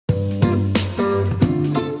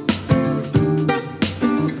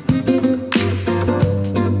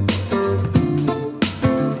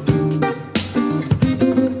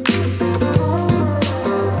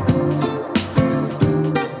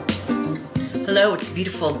Hello, it's a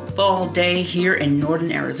beautiful fall day here in northern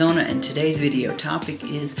Arizona, and today's video topic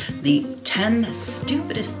is the 10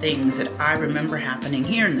 stupidest things that I remember happening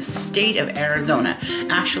here in the state of Arizona.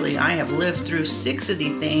 Actually, I have lived through 6 of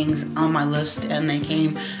these things on my list and they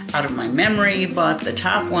came out of my memory, but the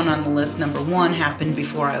top one on the list, number 1, happened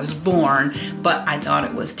before I was born, but I thought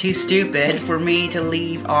it was too stupid for me to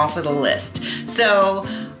leave off of the list. So,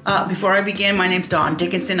 before I begin, my name's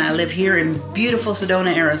Dickenson. I live here in beautiful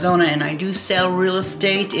Sedona, Arizona, and I do sell real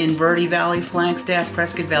estate in Verde Valley, Flagstaff,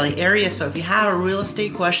 Prescott Valley area. So if you have a real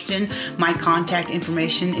estate question, my contact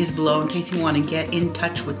information is below in case you want to get in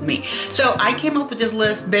touch with me. So I came up with this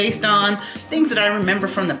list based on things that I remember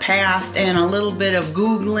from the past and a little bit of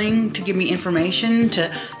Googling to give me information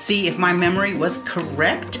to see if my memory was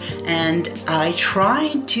correct. And I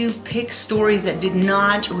tried to pick stories that did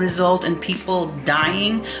not result in people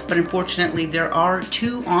dying. But unfortunately, there are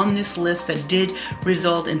 2 on this list that did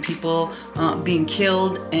result in people being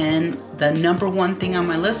killed. And the number 1 thing on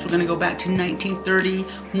my list, we're going to go back to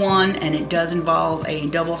 1931, and it does involve a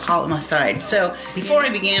double homicide. So before I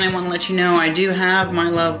begin, I want to let you know I do have my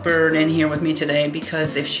lovebird in here with me today,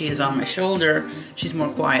 because if she is on my shoulder, she's more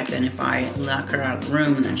quiet than if I lock her out of the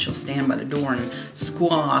room, and then she'll stand by the door and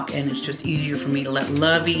squawk, and it's just easier for me to let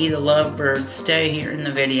Lovey, the lovebird, stay here in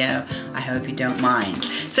the video. I hope you don't mind.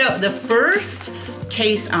 So the first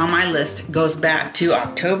case on my list goes back to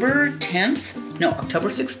October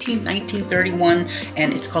 16, 1931,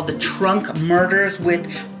 and it's called the Trunk Murders with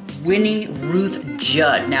Winnie Ruth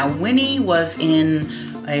Judd. Now, Winnie was in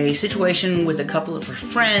a situation with a couple of her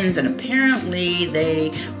friends, and apparently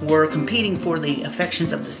they were competing for the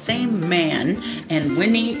affections of the same man, and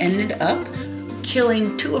Winnie ended up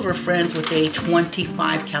killing 2 of her friends with a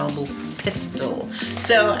 .25 caliber pistol.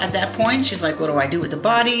 So at that point, she's like, what do I do with the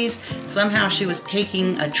bodies? Somehow she was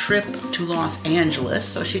taking a trip to Los Angeles,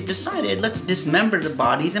 so she decided, let's dismember the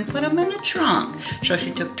bodies and put them in a trunk. So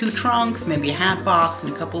she took 2 trunks, maybe a hat box,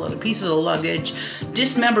 and a couple other pieces of luggage,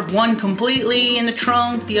 dismembered one completely in the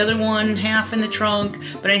trunk, the other one half in the trunk,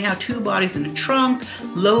 but anyhow, 2 bodies in the trunk,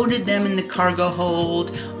 loaded them in the cargo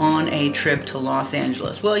hold on a trip to Los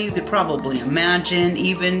Angeles. Well, you could probably imagine,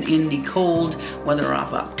 even in the cold weather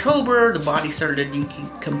of October, the body started to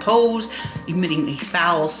decompose, emitting a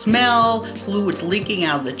foul smell, fluids leaking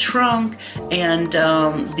out of the trunk, and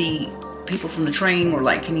the people from the train were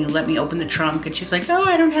like, can you let me open the trunk? And she's like, oh,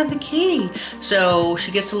 I don't have the key. So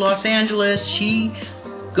she gets to Los Angeles, she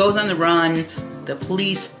goes on the run. The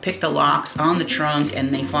police pick the locks on the trunk,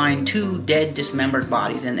 and they find 2 dead, dismembered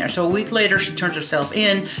bodies in there. So a week later, she turns herself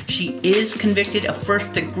in. She is convicted of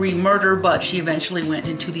first-degree murder, but she eventually went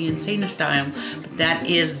into the insane asylum. But that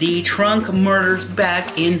is the Trunk Murders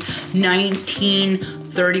back in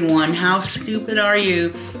 1931. How stupid are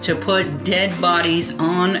you to put dead bodies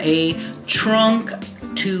on a trunk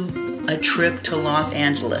to a trip to Los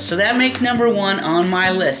Angeles? So that makes number 1 on my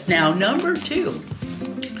list. Now, number 2.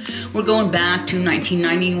 We're going back to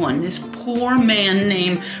 1991. This poor man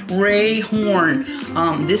named Ray Horn.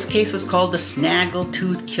 This case was called the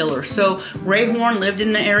Snaggletooth Killer. So Ray Horn lived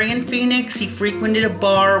in the area in Phoenix. He frequented a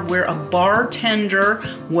bar where a bartender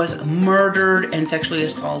was murdered and sexually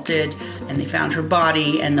assaulted, and they found her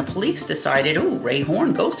body, and the police decided, oh, Ray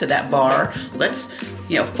Horn goes to that bar. Let's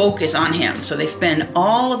focus on him. So they spend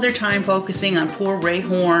all of their time focusing on poor Ray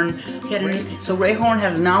Horn. So Ray Horn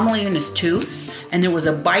had an anomaly in his tooth, and there was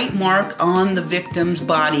a bite mark on the victim's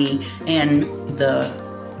body, and the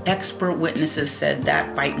expert witnesses said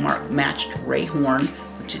that bite mark matched Ray Horn,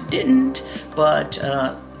 which it didn't, but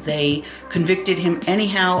they convicted him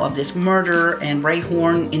anyhow of this murder, and Ray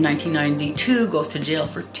Horn in 1992 goes to jail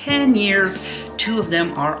for 10 years. 2 of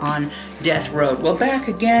them are on death row. Well, back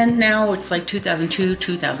again now, it's like 2002,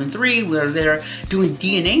 2003, where they're doing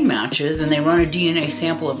DNA matches, and they run a DNA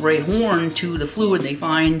sample of Ray Horn to the fluid they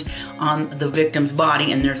find on the victim's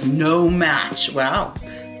body, and there's no match. Wow,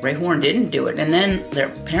 Ray Horn didn't do it. And then there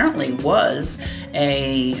apparently was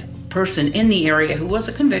a person in the area who was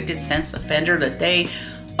a convicted sex offender that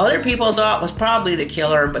other people thought was probably the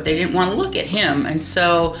killer, but they didn't want to look at him, and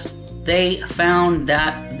so they found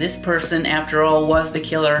that this person, after all, was the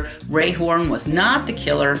killer. Ray Horn was not the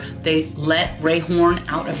killer. They let Ray Horn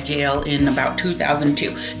out of jail in about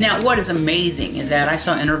 2002. Now, what is amazing is that I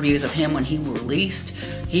saw interviews of him when he was released.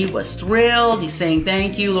 He was thrilled. He's saying,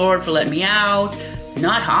 thank you, Lord, for letting me out.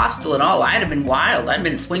 Not hostile at all. I'd have been wild. I'd have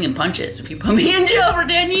been swinging punches if you put me in jail for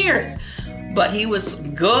 10 years. But he was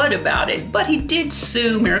good about it. But he did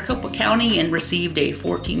sue Maricopa County and received a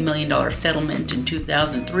 $14 million settlement in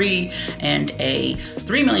 2003 and a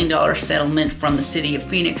 $3 million settlement from the city of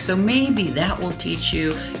Phoenix. So maybe that will teach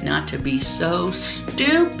you not to be so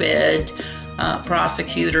stupid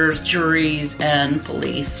prosecutors, juries, and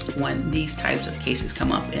police when these types of cases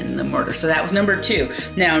come up in the murder. So that was number 2.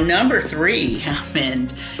 Now, number 3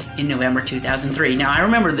 happened in November 2003. Now, I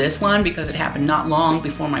remember this one because it happened not long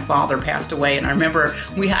before my father passed away, and I remember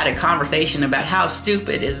we had a conversation about how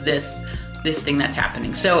stupid is this thing that's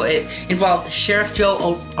happening. So it involved Sheriff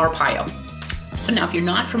Joe Arpaio. So now, if you're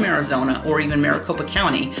not from Arizona or even Maricopa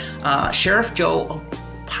County, Sheriff Joe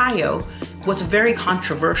Arpaio was a very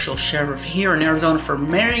controversial sheriff here in Arizona for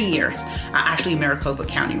many years, actually Maricopa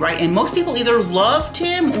County, right? And most people either loved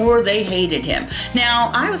him or they hated him. Now,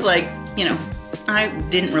 I was like, you know, I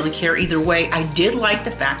didn't really care either way. I did like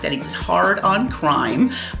the fact that he was hard on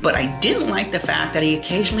crime, but I didn't like the fact that he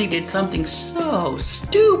occasionally did something so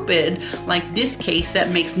stupid like this case that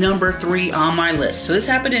makes number 3 on my list. So this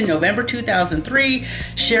happened in November 2003.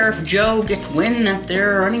 Sheriff Joe gets wind that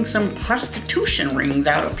they're running some prostitution rings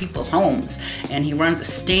out of people's homes, and he runs a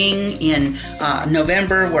sting in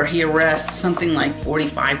November where he arrests something like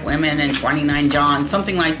 45 women and 29 Johns,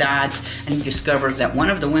 something like that, and he discovers that one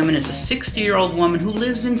of the women is a 60-year-old woman who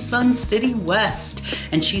lives in Sun City West,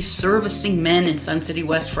 and she's servicing men in Sun City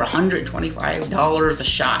West for $125 a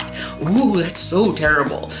shot. Ooh, that's so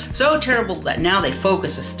terrible. So terrible that now they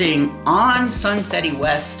focus a sting on Sun City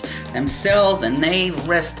West themselves, and they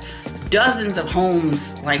arrest dozens of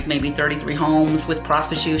homes, like maybe 33 homes with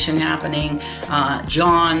prostitution happening,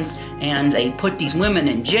 Johns, and they put these women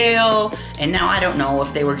in jail. And now I don't know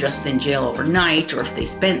if they were just in jail overnight or if they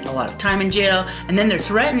spent a lot of time in jail. And then they're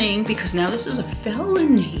threatening, because now this is a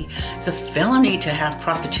felony. It's a felony to have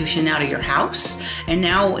prostitution out of your house. And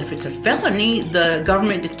now if it's a felony, the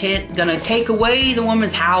government is gonna take away the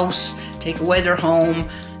woman's house, take away their home,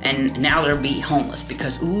 and now they'll be homeless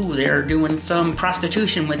because, ooh, they're doing some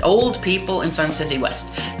prostitution with old people in Sun City West.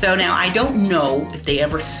 So now I don't know if they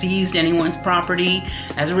ever seized anyone's property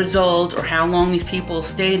as a result or how long these people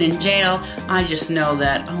stayed in jail. I just know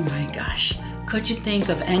that, oh my gosh, could you think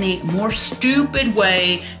of any more stupid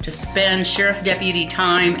way to spend sheriff deputy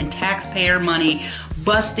time and taxpayer money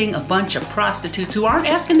busting a bunch of prostitutes who aren't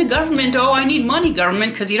asking the government, oh, I need money,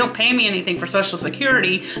 government, because you don't pay me anything for Social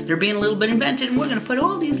Security. They're being a little bit invented, and we're going to put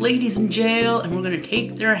all these ladies in jail, and we're going to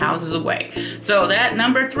take their houses away. So that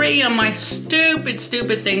number 3 on my stupid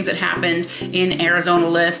things that happened in Arizona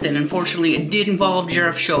list, and unfortunately it did involve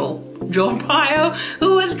Sheriff Joe Arpaio,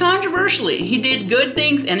 who was controversially. He did good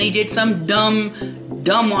things, and he did some dumb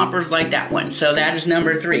whoppers like that one. So that is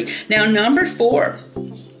number 3. Now, number 4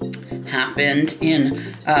 happened in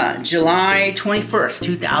July 21st,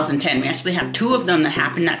 2010. We actually have 2 of them that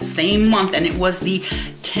happened that same month, and it was the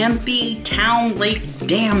Tempe Town Lake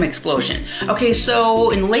Dam explosion. Okay, so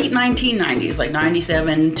in the late 1990s, like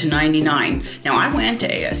 97 to 99, now I went to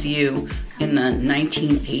ASU in the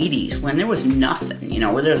 1980s when there was nothing, you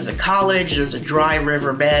know, where there's a college, there's a dry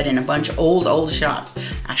riverbed, and a bunch of old shops.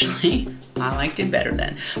 Actually, I liked it better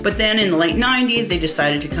then. But then in the late 90s, they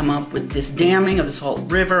decided to come up with this damming of this whole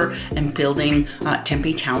river and building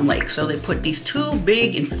Tempe Town Lake. So they put these 2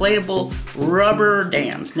 big inflatable rubber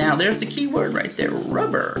dams. Now there's the key word right there,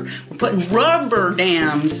 rubber. We're putting rubber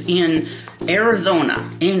dams in Arizona,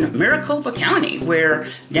 in Maricopa County, where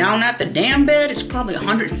down at the dam bed, it's probably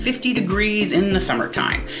 150 degrees in the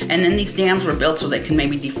summertime. And then these dams were built so they can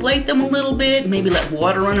maybe deflate them a little bit, maybe let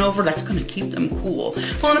water run over. That's gonna keep them cool.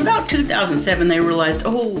 Well, in about 2007, they realized,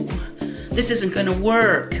 oh, this isn't gonna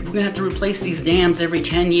work. We're gonna have to replace these dams every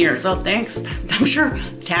 10 years. Oh, thanks. I'm sure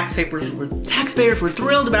taxpayers were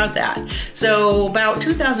thrilled about that. So about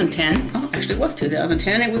 2010, oh, actually it was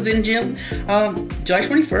 2010, it was in July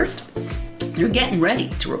 21st. They're getting ready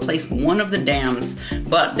to replace one of the dams,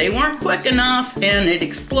 but they weren't quick enough, and it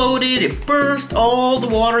exploded, it burst, all the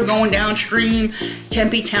water going downstream.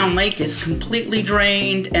 Tempe Town Lake is completely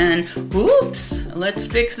drained, and oops, let's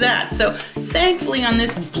fix that. So thankfully on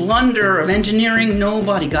this blunder of engineering,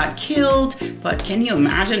 nobody got killed, but can you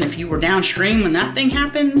imagine if you were downstream when that thing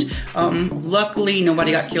happened? Luckily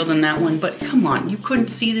nobody got killed in that one, but come on, you couldn't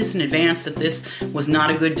see this in advance that this was not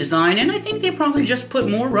a good design, and I think they probably just put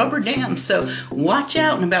more rubber dams. So watch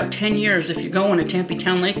out in about 10 years if you're going to Tempe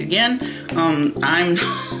Town Lake again. I'm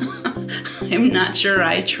not sure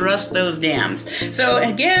I trust those dams. So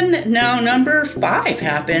again, now number 5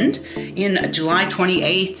 happened in July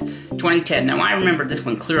 28th, 2010. Now I remember this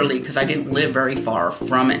one clearly because I didn't live very far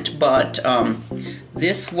from it, but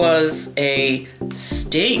this was a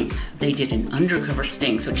sting. They did an undercover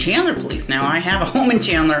sting. So Chandler Police, now I have a home in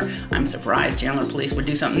Chandler. I'm surprised Chandler Police would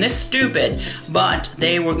do something this stupid, but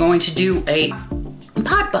they were going to do a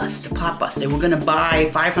pot bust. They were gonna buy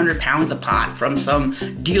 500 pounds of pot from some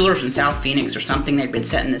dealers in South Phoenix or something. They'd been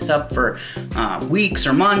setting this up for weeks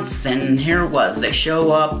or months, and here it was. They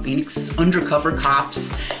show up, Phoenix undercover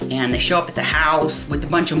cops, and they show up at the house with a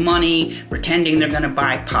bunch of money, pretending they're gonna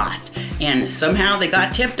buy pot. And somehow they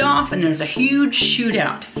got tipped off, and there's a huge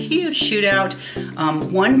shootout.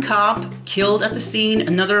 One cop killed at the scene,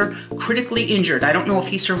 another critically injured. I don't know if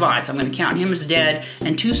he survived, so I'm gonna count him as dead,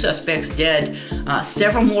 and 2 suspects dead.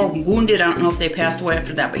 Several more wounded. I don't know if they passed away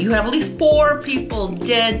after that, but you have at least 4 people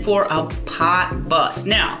dead for a pot bust.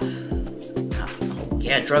 Now,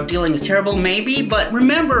 yeah, drug dealing is terrible, maybe, but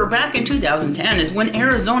remember, back in 2010 is when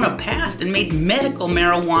Arizona passed and made medical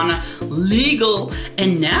marijuana legal,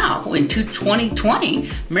 and now in 2020,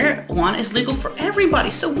 marijuana is legal for everybody.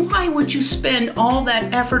 So why would you spend all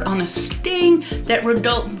that effort on a sting that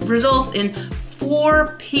results in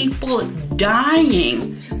 4 people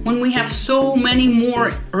dying when we have so many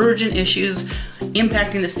more urgent issues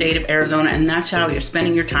impacting the state of Arizona? And that's how you're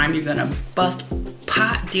spending your time. You're gonna bust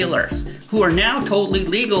pot dealers who are now totally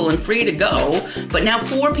legal and free to go, but now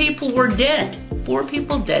 4 people were dead. 4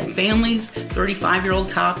 people dead. Families, 35-year-old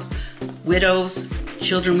cop, widows,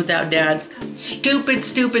 children without dads. Stupid.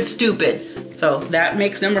 So that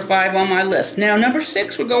makes number 5 on my list. Now, number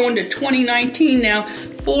 6, we're going to 2019 now.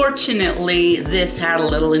 Fortunately, this had a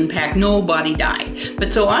little impact. Nobody died.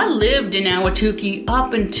 But so I lived in Ahwatukee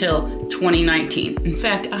up until 2019. In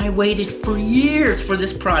fact, I waited for years for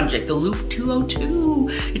this project, the Loop 202.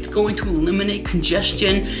 It's going to eliminate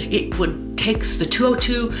congestion. It would take the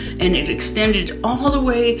 202 and it extended all the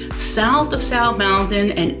way south of South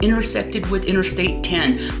Mountain and intersected with Interstate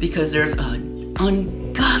 10 because there's an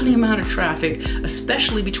ungodly amount of traffic,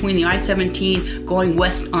 especially between the I-17 going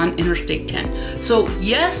west on Interstate 10. So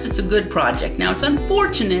yes, it's a good project. Now it's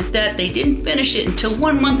unfortunate that they didn't finish it until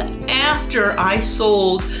 1 month after I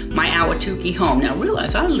sold my Ahwatukee home. Now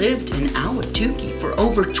realize I lived in Ahwatukee for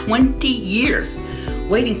over 20 years,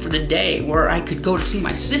 waiting for the day where I could go to see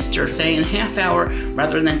my sister, say in a half hour,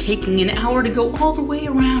 rather than taking an hour to go all the way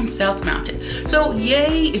around South Mountain. So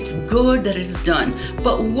yay, it's good that it is done.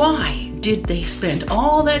 But why did they spend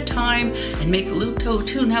all that time and make the Loop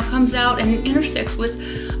 202 now comes out and intersects with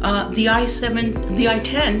the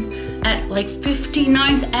I-10 at like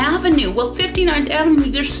 59th Avenue? Well, 59th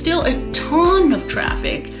Avenue, there's still a ton of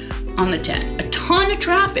traffic on the 10, a ton of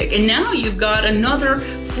traffic. And now you've got another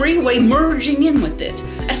freeway merging in with it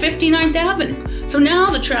at 59th Avenue. So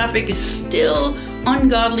now the traffic is still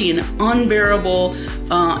ungodly and unbearable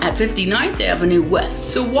at 59th Avenue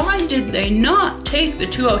West. So why did they not take the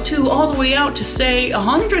 202 all the way out to, say,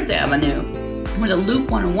 100th Avenue, where the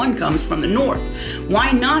Loop 101 comes from the north?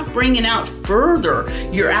 Why not bring it out further?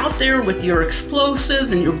 You're out there with your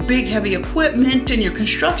explosives and your big heavy equipment and your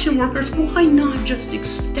construction workers. Why not just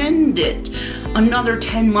extend it another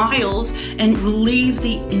 10 miles and relieve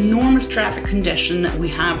the enormous traffic congestion that we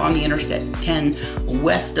have on the Interstate 10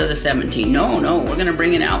 west of the 17? No, we're gonna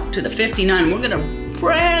bring it out to the 59. We're gonna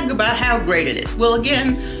brag about how great it is. Well,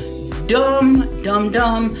 again, dumb,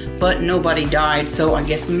 but nobody died, so I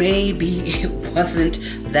guess maybe it wasn't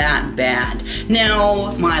that bad.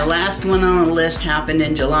 Now, my last one on the list happened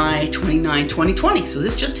in July 29, 2020, so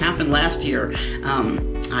this just happened last year.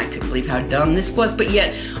 I couldn't believe how dumb this was, but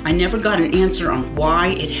yet I never got an answer on why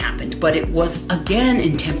it happened. But it was again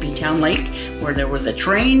in Tempe Town Lake, where there was a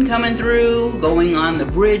train coming through, going on the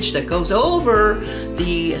bridge that goes over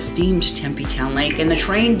the esteemed Tempe Town Lake, and the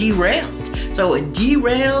train derailed. So it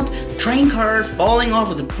derailed, train cars falling off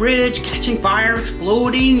of the bridge, catching fire,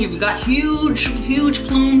 exploding. You've got huge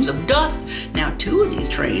plumes of dust. Now 2 of these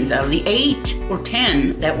trains out of the 8 or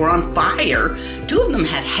 10 that were on fire, 2 of them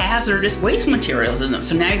had hazardous waste materials in them.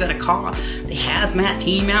 So now you got to call the hazmat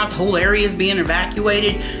team out. The whole area is being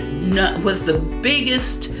evacuated. It was the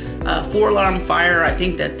biggest 4-alarm fire I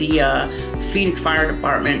think that the Phoenix Fire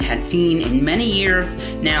Department had seen in many years.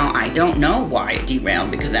 Now, I don't know why it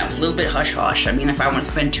derailed, because that was a little bit hush-hush. I mean, if I want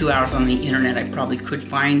to spend 2 hours on the internet, I probably could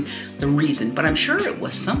find the reason, but I'm sure it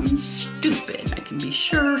was something stupid. I can be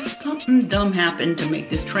sure something dumb happened to make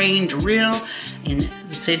this train derail in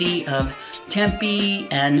the city of Tempe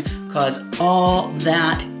and cause all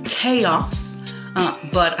that chaos.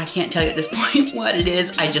 But I can't tell you at this point what it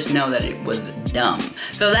is. I just know that it was dumb.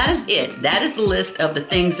 So that is it. That is the list of the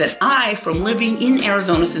things that I, from living in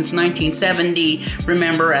Arizona since 1970,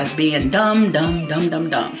 remember as being dumb.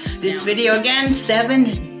 This video again,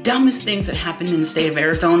 7 dumbest things that happened in the state of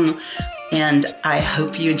Arizona. And I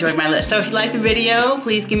hope you enjoyed my list. So if you liked the video,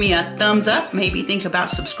 please give me a thumbs up. Maybe think about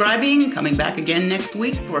subscribing, coming back again next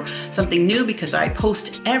week for something new, because I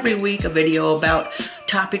post every week a video about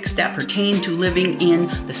topics that pertain to living in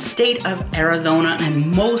the state of Arizona, and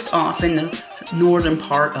most often the northern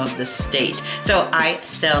part of the state. So I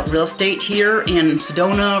sell real estate here in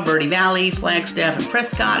Sedona, Verde Valley, Flagstaff, and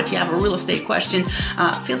Prescott. If you have a real estate question,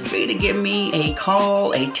 feel free to give me a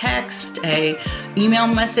call, a text, a email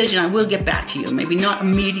message, and I will get back to you. Maybe not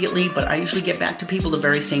immediately, but I usually get back to people the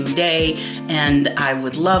very same day, and I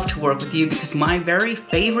would love to work with you because my very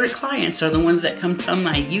favorite clients are the ones that come from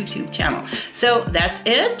my YouTube channel. So that's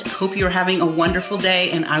it. Hope you're having a wonderful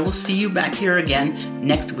day, and I will see you back here again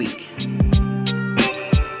next week.